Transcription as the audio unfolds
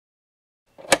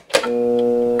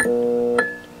In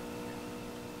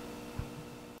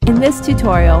this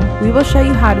tutorial, we will show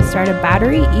you how to start a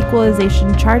battery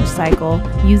equalization charge cycle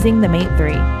using the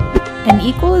MATE3. An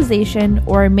equalization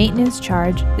or a maintenance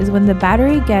charge is when the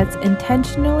battery gets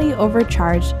intentionally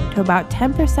overcharged to about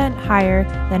 10% higher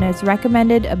than its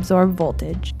recommended absorbed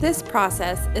voltage. This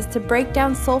process is to break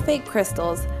down sulfate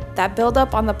crystals that build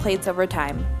up on the plates over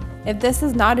time. If this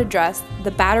is not addressed,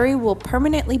 the battery will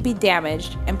permanently be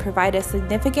damaged and provide a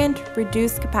significant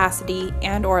reduced capacity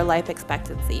and/or life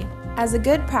expectancy. As a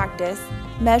good practice,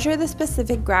 measure the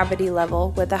specific gravity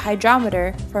level with a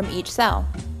hydrometer from each cell.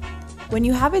 When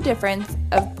you have a difference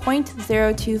of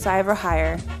 0.025 or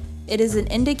higher, it is an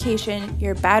indication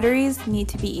your batteries need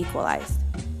to be equalized.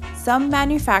 Some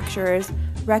manufacturers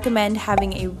recommend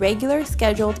having a regular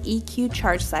scheduled EQ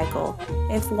charge cycle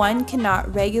if one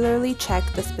cannot regularly check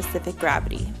the specific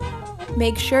gravity.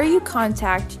 Make sure you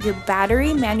contact your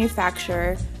battery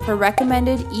manufacturer for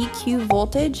recommended EQ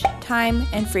voltage, time,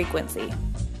 and frequency.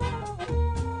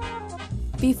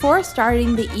 Before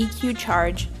starting the EQ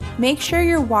charge, make sure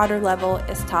your water level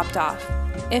is topped off.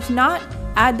 If not,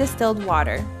 add distilled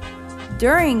water.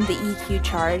 During the EQ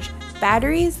charge,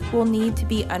 batteries will need to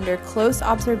be under close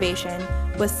observation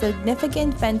with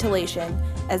significant ventilation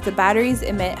as the batteries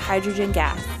emit hydrogen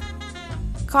gas.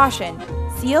 Caution: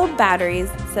 sealed batteries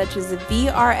such as a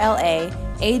VRLA,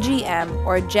 AGM,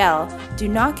 or gel do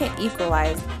not get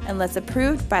equalized unless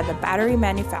approved by the battery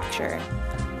manufacturer.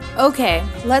 Okay,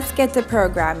 let's get to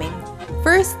programming.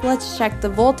 First, let's check the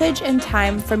voltage and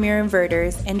time from your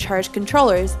inverters and charge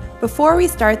controllers before we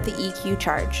start the EQ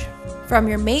charge. From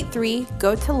your MATE3,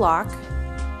 go to Lock,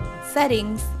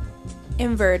 Settings,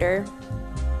 Inverter,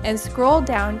 and scroll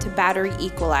down to Battery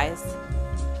Equalize.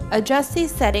 Adjust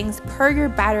these settings per your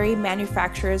battery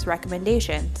manufacturer's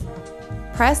recommendations.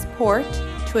 Press Port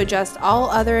to adjust all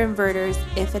other inverters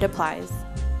if it applies.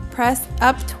 Press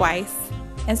Up twice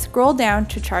and scroll down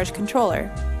to Charge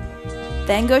Controller.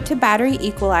 Then go to Battery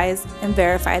Equalize and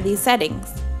verify these settings.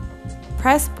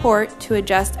 Press Port to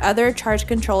adjust other charge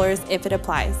controllers if it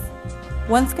applies.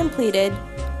 Once completed,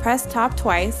 press Top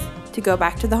twice to go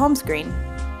back to the home screen.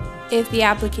 If the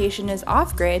application is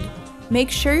off-grid,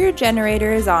 make sure your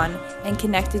generator is on and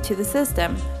connected to the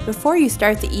system before you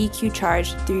start the EQ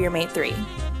charge through your MATE3.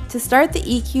 To start the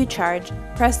EQ charge,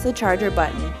 press the charger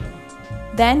button.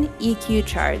 Then EQ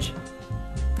charge.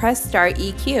 Press Start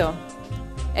EQ.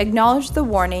 Acknowledge the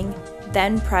warning,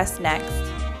 then press Next,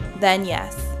 then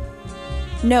Yes.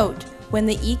 Note, when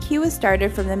the EQ is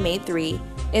started from the MATE3,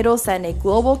 it'll send a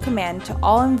global command to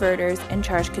all inverters and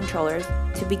charge controllers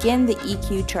to begin the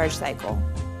EQ charge cycle.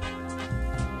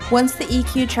 Once the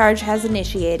EQ charge has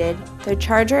initiated, the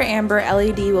charger amber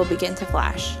LED will begin to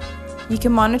flash. You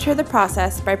can monitor the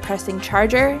process by pressing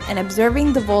charger and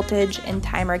observing the voltage and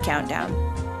timer countdown.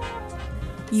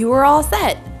 You are all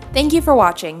set! Thank you for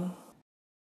watching.